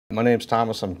My name's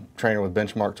Thomas. I'm a trainer with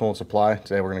Benchmark Tool and Supply.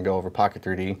 Today we're going to go over Pocket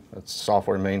 3D. That's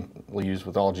software mainly used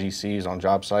with all GCs on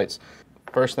job sites.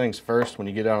 First things first, when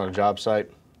you get out on a job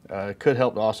site, it could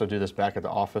help to also do this back at the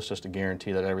office just to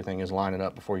guarantee that everything is lining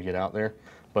up before you get out there.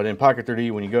 But in Pocket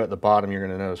 3D, when you go at the bottom, you're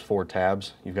going to notice 4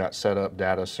 tabs. You've got Setup,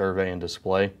 Data, Survey, and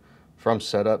Display. From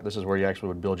Setup, this is where you actually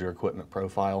would build your equipment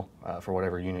profile for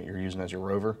whatever unit you're using as your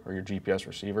rover or your GPS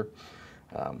receiver.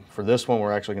 For this one,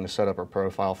 we're actually going to set up a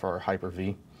profile for our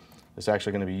Hyper-V. It's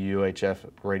actually going to be UHF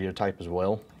radio type as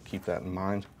well. Keep that in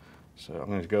mind. So I'm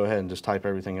going to go ahead and just type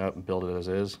everything up and build it as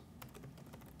is.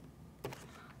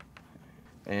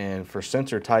 And for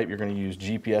sensor type, you're going to use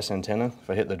GPS antenna. If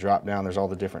I hit the drop down, there's all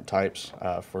the different types.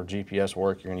 For GPS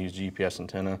work, you're going to use GPS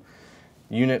antenna.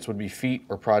 Units would be feet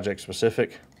or project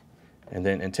specific. And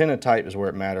then antenna type is where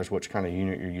it matters which kind of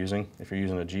unit you're using. If you're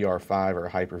using a GR5 or a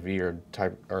Hyper-V or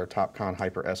a Topcon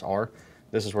Hyper SR,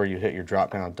 this is where you hit your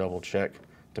drop down and double check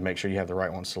to make sure you have the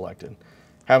right one selected.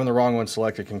 Having the wrong one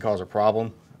selected can cause a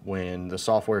problem when the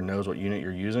software knows what unit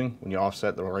you're using. When you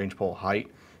offset the range pole height,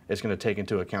 it's going to take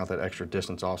into account that extra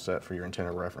distance offset for your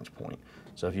antenna reference point.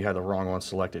 So if you have the wrong one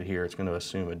selected here, it's going to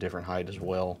assume a different height as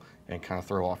well and kind of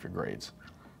throw off your grades.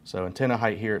 So antenna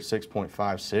height here at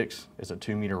 6.56 is a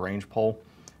 2-meter range pole.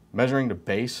 Measuring the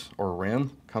base or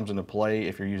rim comes into play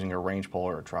if you're using a range pole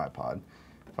or a tripod.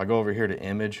 If I go over here to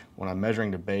image, when I'm measuring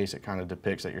the base, it kind of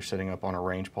depicts that you're sitting up on a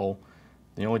range pole.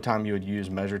 The only time you would use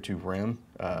measure to rim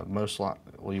most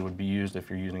likely would be used if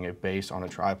you're using a base on a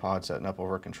tripod setting up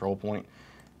over a control point.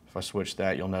 If I switch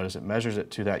that, you'll notice it measures it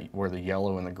to that where the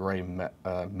yellow and the gray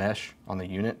mesh on the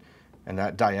unit, and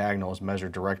that diagonal is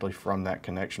measured directly from that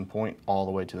connection point all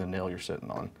the way to the nail you're sitting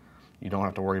on. You don't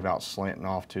have to worry about slanting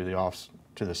off to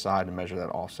the side to measure that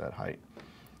offset height.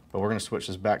 But we're going to switch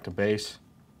this back to base.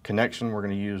 Connection we're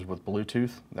going to use with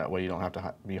Bluetooth. That way you don't have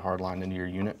to be hardlined into your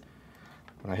unit.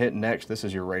 When I hit next, this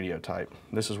is your radio type.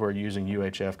 This is where using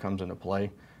UHF comes into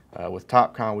play. With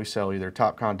Topcon, we sell either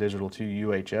Topcon Digital to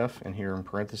UHF, and here in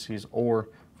parentheses, or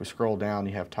if we scroll down,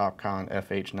 you have Topcon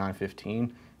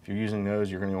FH915. If you're using those,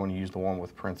 you're going to want to use the one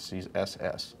with parentheses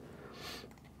SS.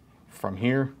 From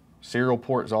here, serial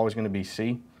port is always going to be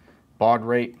C. Baud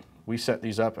rate, we set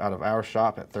these up out of our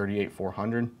shop at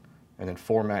 38400. And then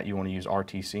format, you want to use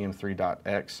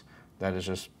RTCM3.X. That is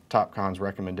just Topcon's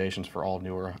recommendations for all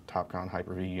newer Topcon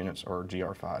Hyper-V units or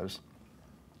GR5s.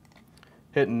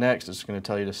 Hitting next, it's going to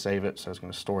tell you to save it, so it's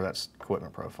going to store that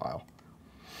equipment profile.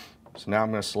 So now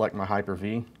I'm going to select my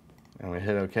Hyper-V, and I'm going to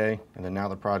hit OK, and then now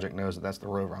the project knows that that's the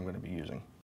rover I'm going to be using.